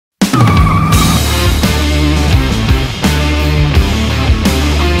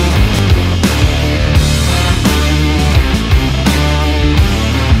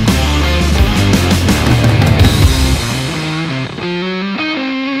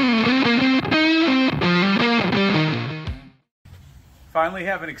finally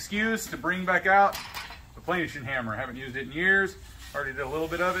have an excuse to bring back out the planishing hammer. I haven't used it in years. Already did a little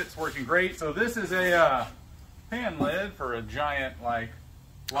bit of it. It's working great. So this is a pan lid for a giant like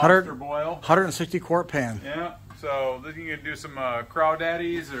lobster boil. 160 quart pan. Yeah. So this you can do some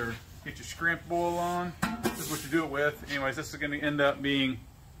crawdaddies or get your scrimp boil on. This is what you do it with. Anyways, this is going to end up being.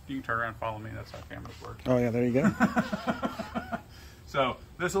 You can turn around and follow me. That's how cameras work. Oh yeah, there you go. So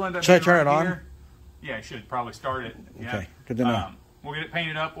this will end up. Should I turn it on? Here. Yeah, I should probably start it. Yeah. Okay, good to know. We'll get it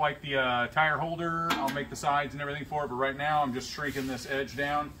painted up like the tire holder. I'll make the sides and everything for it, but right now I'm just shrinking this edge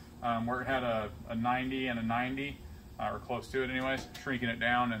down where it had a 90 and a 90, or close to it anyways, shrinking it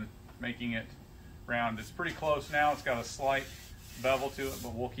down and making it round. It's pretty close now. It's got a slight bevel to it,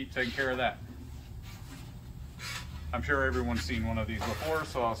 but we'll keep taking care of that. I'm sure everyone's seen one of these before,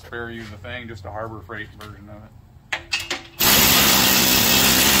 so I'll spare you the thing, just a Harbor Freight version of it.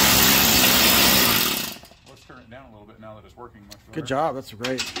 Turn it down a little bit now that it's working much better. Good job, that's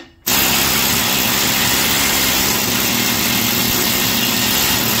great.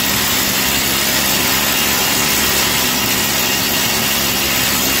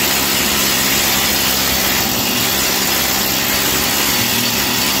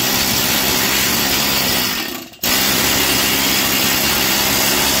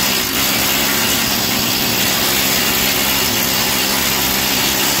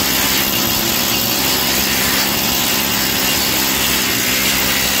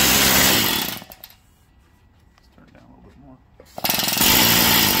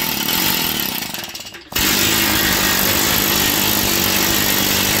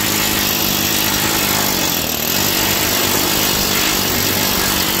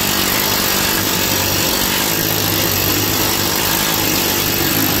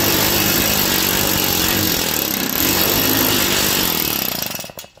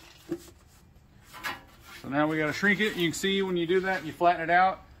 Now we got to shrink it. You can see when you do that, you flatten it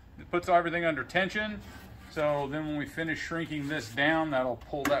out, it puts everything under tension. So then when we finish shrinking this down, that'll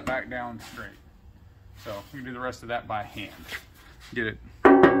pull that back down straight. So we can do the rest of that by hand. Get it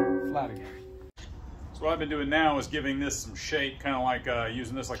flat again. So what I've been doing now is giving this some shape, kind of like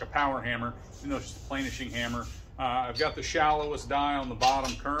using this like a power hammer, even though it's just a planishing hammer. I've got the shallowest die on the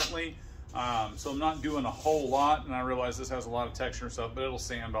bottom currently. So I'm not doing a whole lot, and I realize this has a lot of texture and stuff, but it'll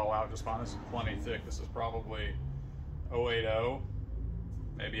sand all out just fine. This is plenty thick. This is probably 080,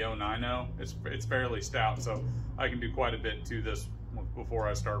 maybe 090. It's fairly stout, so I can do quite a bit to this before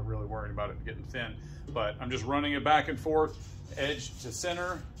I start really worrying about it getting thin. But I'm just running it back and forth, edge to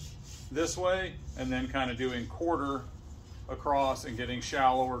center this way, and then kind of doing quarter across and getting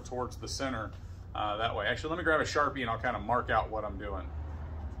shallower towards the center that way. Actually, let me grab a Sharpie and I'll kind of mark out what I'm doing.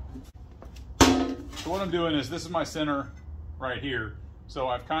 So what I'm doing is, this is my center right here. So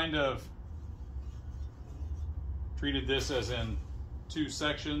I've kind of treated this as in 2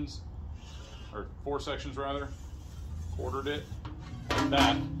 sections, or 4 sections rather, quartered it like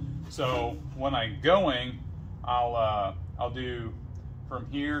that. So when I'm going, I'll do from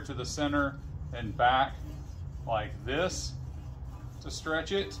here to the center and back like this to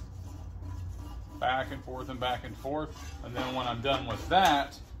stretch it, back and forth and back and forth. And then when I'm done with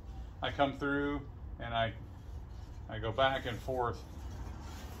that, I come through and I go back and forth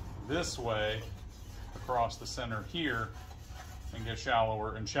this way across the center here and get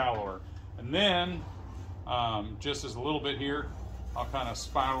shallower and shallower. And then just as a little bit here, I'll kind of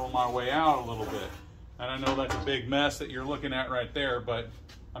spiral my way out a little bit. And I know that's a big mess that you're looking at right there, but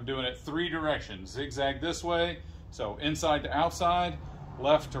I'm doing it 3 directions. Zigzag this way, so inside to outside,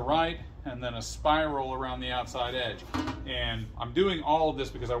 left to right, and then a spiral around the outside edge. And I'm doing all of this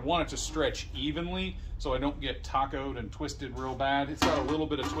because I want it to stretch evenly so I don't get tacoed and twisted real bad. It's got a little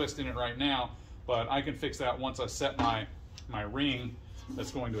bit of twist in it right now, but I can fix that once I set my ring that's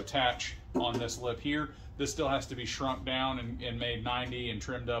going to attach on this lip here. This still has to be shrunk down and made 90 and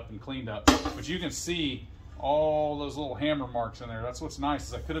trimmed up and cleaned up. But you can see all those little hammer marks in there. That's what's nice,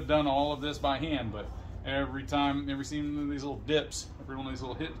 is I could have done all of this by hand, but every time, every seen these little dips, every one of these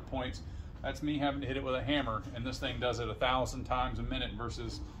little hit points, that's me having to hit it with a hammer, and this thing does it 1,000 times a minute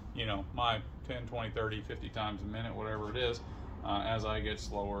versus, you know, my 10, 20, 30, 50 times a minute, whatever it is, as I get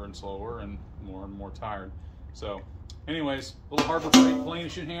slower and slower and more tired. So anyways, little Harbor Freight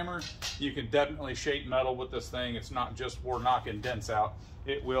planishing hammer. You can definitely shape metal with this thing. It's not just for knocking dents out.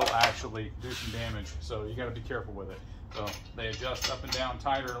 It will actually do some damage, so you got to be careful with it. So they adjust up and down,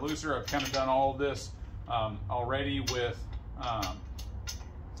 tighter and looser. I've kind of done all of this already with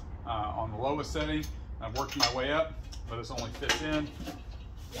on the lowest setting. I've worked my way up, but this only fits in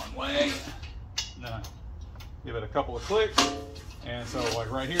one way. And then I give it a couple of clicks. And so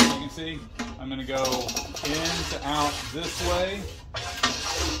like right here, you can see, I'm gonna go in to out this way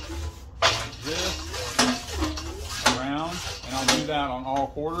like this, around, and I'll do that on all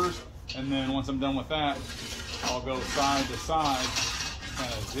quarters. And then once I'm done with that, I'll go side to side,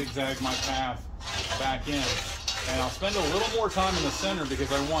 kind of zigzag my path back in. And I'll spend a little more time in the center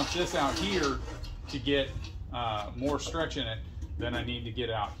because I want this out here to get more stretch in it than I need to get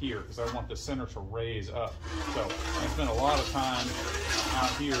out here, because I want the center to raise up. So I spend a lot of time out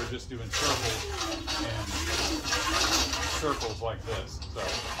here just doing circles and circles like this. So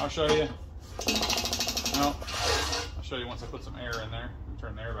I'll show you. No, I'll show you once I put some air in there.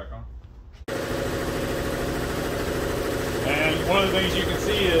 Turn the air back on. And one of the things you can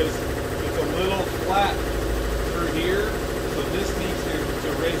see is it's a little flat through here, so this needs to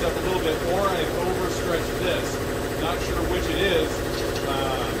raise up a little bit, or I've overstretched this. Not sure which it is,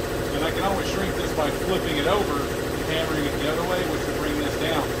 and I can always shrink this by flipping it over and hammering it the other way, which will bring this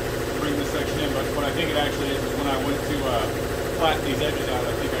down, bring this section in. But what I think it actually is when I went to flatten these edges out,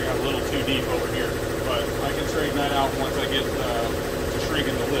 I think I got a little too deep over here. But I can straighten that out once I get to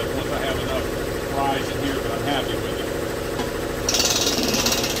shrinking the lip, once I have enough rise in here that I'm happy with it.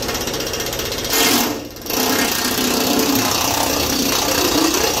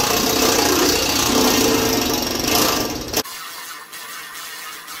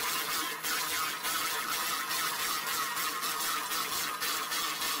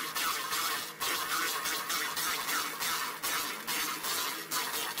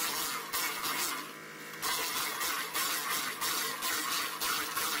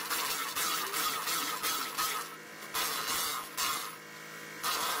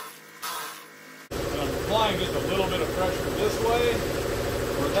 Applying just a little bit of pressure this way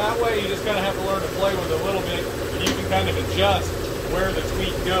or that way. You just kind of have to learn to play with it a little bit, and you can kind of adjust where the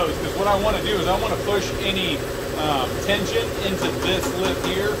tweak goes, because what I want to do is I want to push any tension into this lip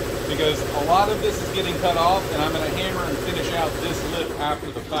here, because a lot of this is getting cut off, and I'm going to hammer and finish out this lip after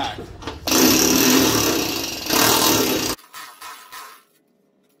the fact.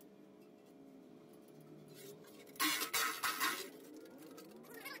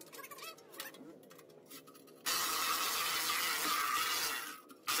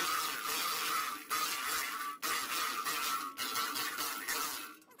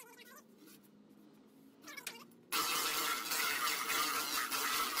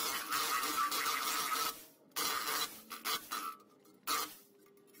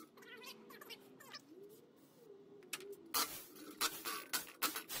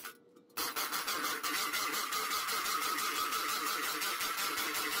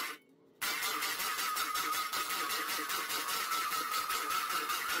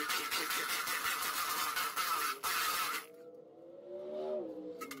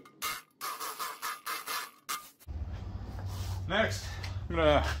 Next, I'm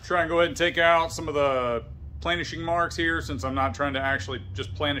gonna try and go ahead and take out some of the planishing marks here, since I'm not trying to actually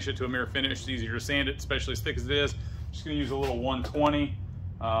just planish it to a mirror finish. It's easier to sand it, especially as thick as it is. I'm just gonna use a little 120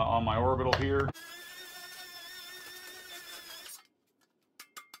 on my orbital here.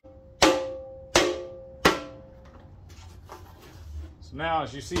 So now,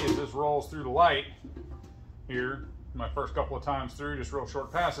 as you see, as this rolls through the light here, my first couple of times through, just real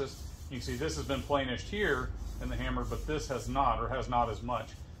short passes, you can see this has been planished here in the hammer, but this has not, or has not as much.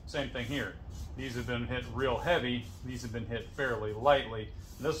 Same thing here. These have been hit real heavy. These have been hit fairly lightly.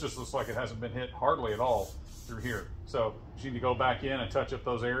 And this just looks like it hasn't been hit hardly at all through here. So you need to go back in and touch up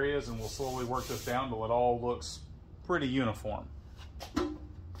those areas, and we'll slowly work this down till it all looks pretty uniform.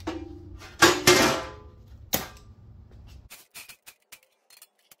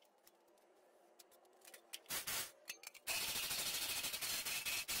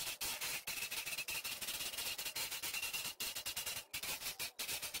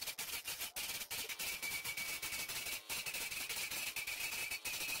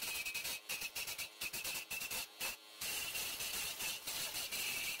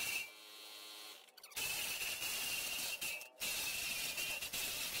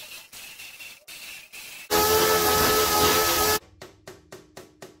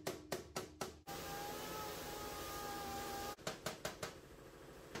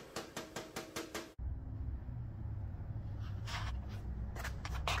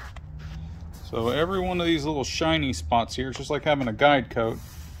 So every one of these little shiny spots here, it's just like having a guide coat.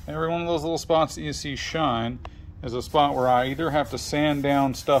 Every one of those little spots that you see shine is a spot where I either have to sand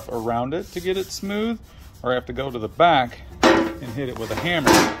down stuff around it to get it smooth, or I have to go to the back and hit it with a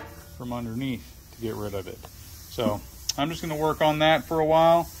hammer from underneath to get rid of it. So I'm just going to work on that for a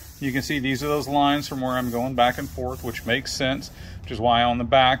while. You can see these are those lines from where I'm going back and forth, which makes sense, which is why on the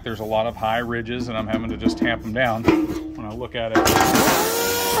back there's a lot of high ridges and I'm having to just tamp them down. When I look at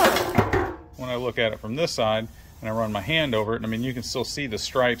it from this side, and I run my hand over it, and I mean, you can still see the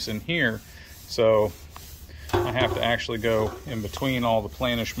stripes in here. So I have to actually go in between all the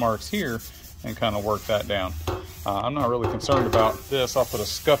planish marks here and kind of work that down. I'm not really concerned about this. I'll put a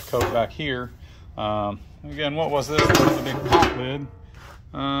scuff coat back here. Again, what was this? This is a big pot lid.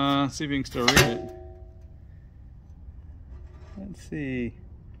 Let's see if you can still read it. Let's see.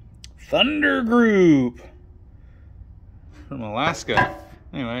 Thunder Group from Alaska.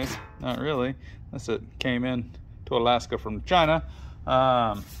 Anyways, not really. That's it. Came in to Alaska from China.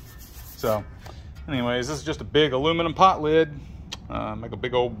 So, anyways, this is just a big aluminum pot lid. Make a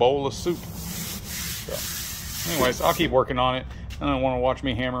big old bowl of soup. So, anyways, I'll keep working on it. I don't want to watch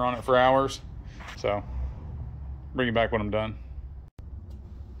me hammer on it for hours. So, bring it back when I'm done.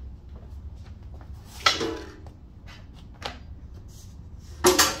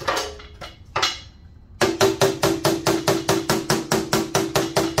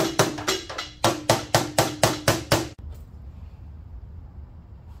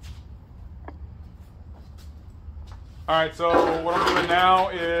 All right, so what I'm doing now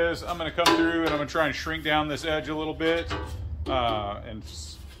is I'm gonna come through and I'm gonna try and shrink down this edge a little bit and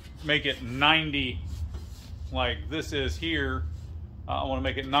make it 90 like this is here. I wanna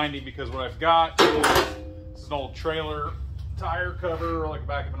make it 90 because what I've got is this is an old trailer tire cover, or like the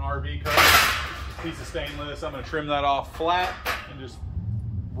back of an RV cover, piece of stainless. I'm gonna trim that off flat and just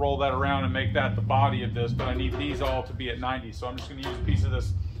roll that around and make that the body of this, but I need these all to be at 90. So I'm just gonna use a piece of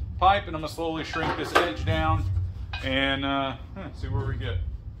this pipe and I'm gonna slowly shrink this edge down and see where we get.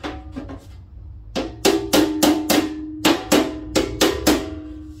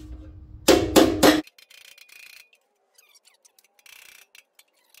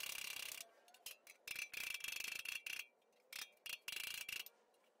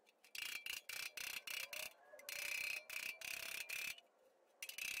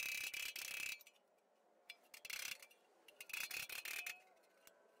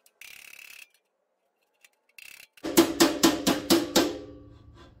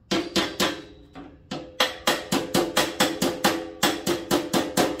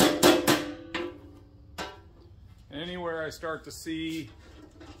 Anywhere I start to see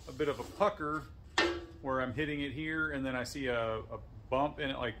a bit of a pucker where I'm hitting it here and then I see a bump in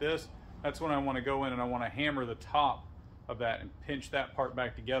it like this, that's when I want to go in and I want to hammer the top of that and pinch that part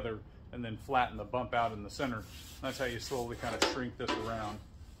back together and then flatten the bump out in the center. That's how you slowly kind of shrink this around.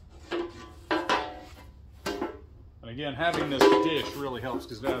 And again, having this dish really helps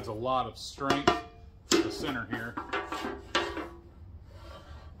because it adds a lot of strength to the center here.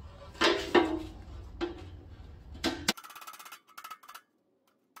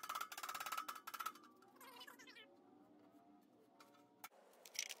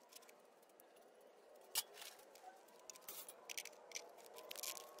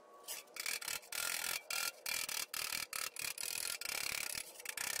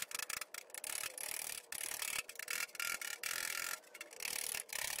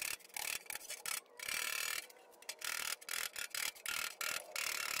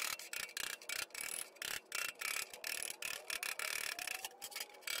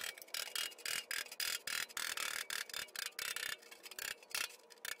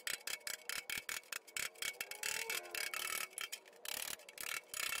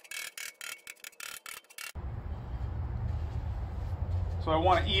 So I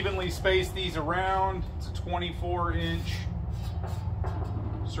want to evenly space these around. It's a 24-inch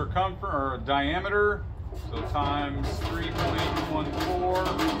circumference or diameter. So times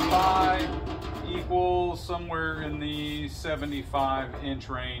 3.145 equals somewhere in the 75-inch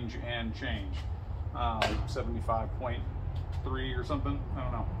range and change. 75.3 or something. I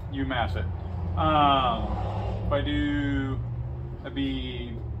don't know. You math it. If I do, that'd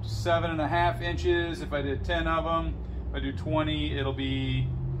be 7.5 inches. If I did 10 of them. If I do 20, it'll be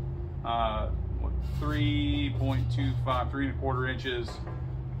 3.25, 3.25 inches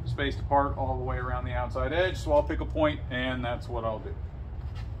spaced apart all the way around the outside edge. So I'll pick a point and that's what I'll do.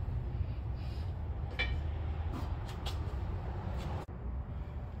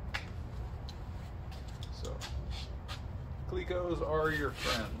 So, Clecos are your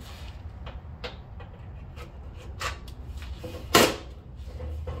friend.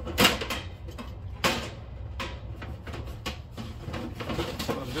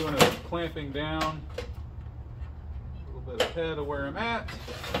 Doing is clamping down a little bit ahead of where I'm at,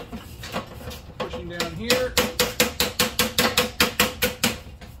 pushing down here.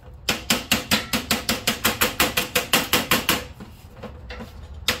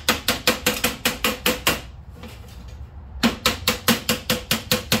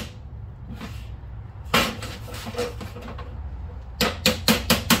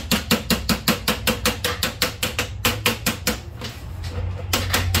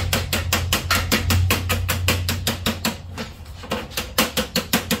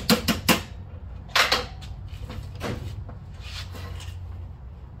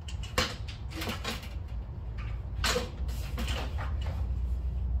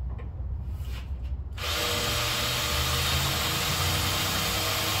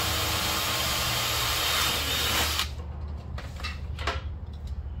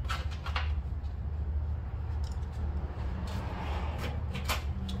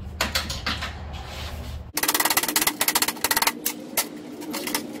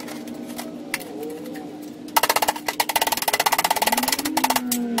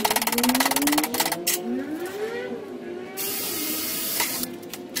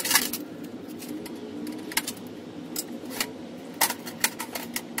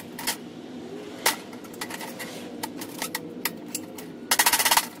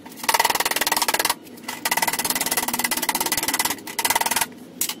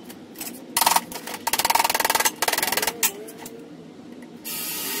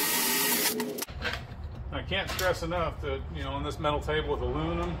 can't stress enough that, you know, on this metal table with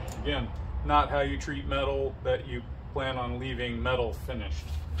aluminum, again, not how you treat metal that you plan on leaving metal finished.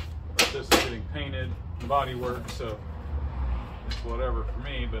 But this is getting painted, body work, so it's whatever for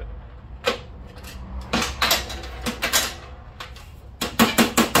me, but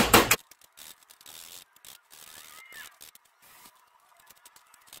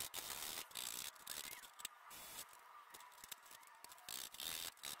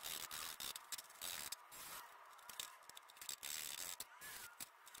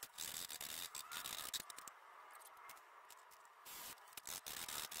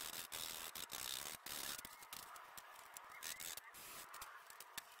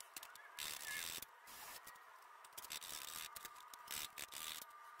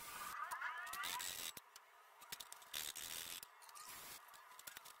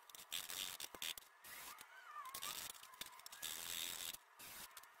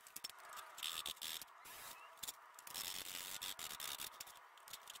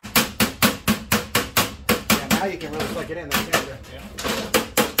Now you can really flick it in there, can't you? yeah.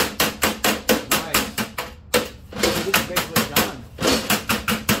 Nice. This is basically done.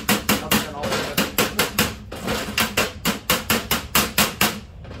 Now we're done all the way.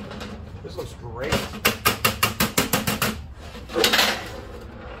 This looks great.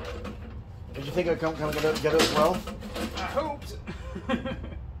 Did you think it would come together as well? I hoped.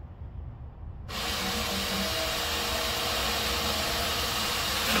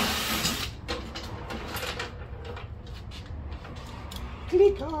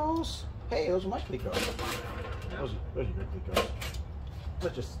 Clicos. Hey, those are my Clicos. Those are good Clicos.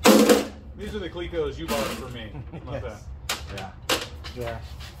 Let's just. These are the Clicos you bought for me. How about Yes. that? Yeah.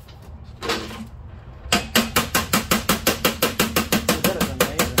 That is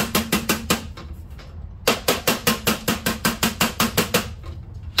amazing.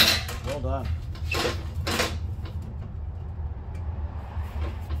 Well done.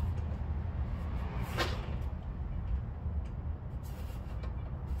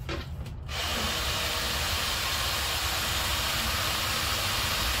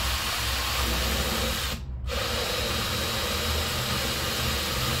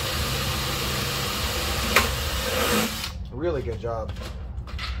 Really good job.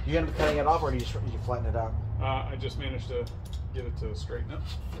 You end up cutting it off, or do you flatten it out? I just managed to get it to straighten up.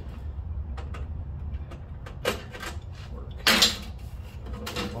 Work.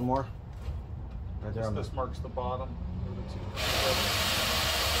 One more. Right there. This marks the bottom of the two.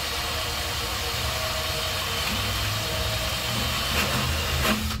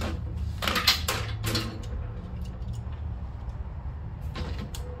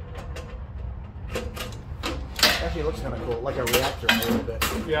 Actually, it looks kind of cool, like a reactor a little bit.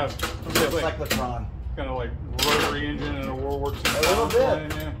 Yeah, It's cyclotron. kind of like rotary engine in a World War II. A little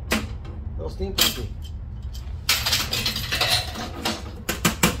bit. plane, yeah. Little steampunky.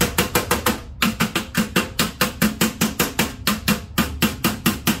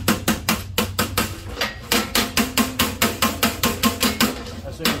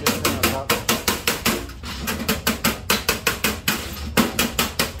 As soon as you get it on top.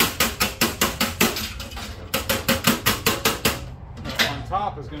 On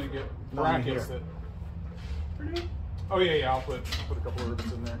top is going to get Not brackets here. that. Oh yeah, I'll put a couple of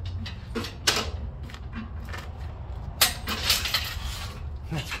rivets in there.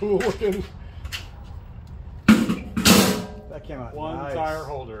 That's cool looking. That came out One nice. tire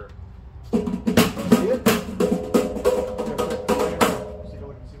holder. See it?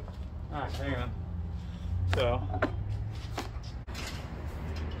 Ah, hang on. So.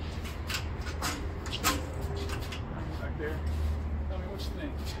 Back there. Tell me what you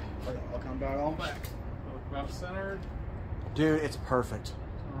think. I'll come back on. Look about centered. Dude, it's perfect.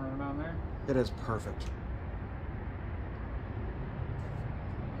 Right down there. It is perfect.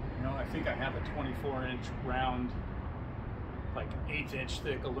 You know, I think I have a 24-inch round, like 1/8-inch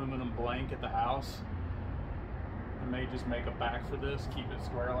thick aluminum blank at the house. I may just make a back for this, keep it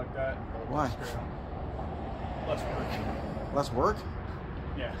square like that. Why? Less work. Less work?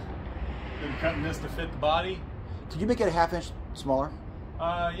 Yeah. Been cutting this to fit the body. Did you make it a 1/2 inch smaller?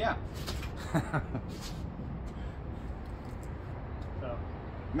 Yeah. So,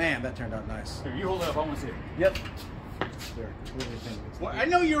 Man, that turned out nice. here, you hold it up. I want to see it. Yep. There. What do you think? Well, I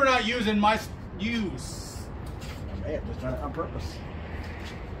know you were not using my use. I may have just done it on purpose.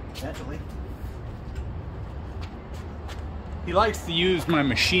 Naturally. He likes to use my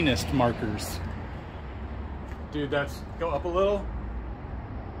machinist markers. Dude, that's go up a little,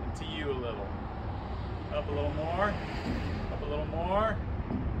 and to you a little. Up a little more, up a little more,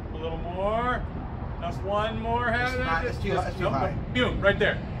 up a little more. That's one more. It's too high. Boom, right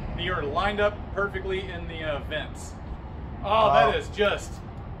there. you're lined up perfectly in the vents. Oh, that is just,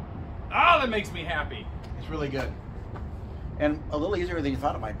 that makes me happy. It's really good. And a little easier than you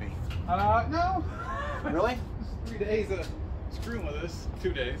thought it might be. No. Really? 3 days of screwing with this.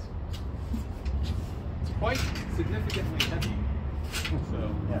 2 days. It's quite significantly heavy.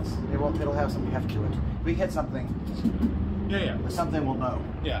 So yes, it'll have some heft to it. If we hit something, something will know.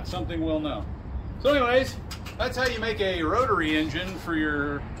 Yeah, something will know. So anyways, that's how you make a rotary engine for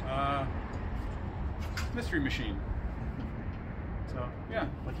your mystery machine. So yeah,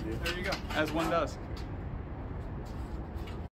 What you do. there you go, as one does.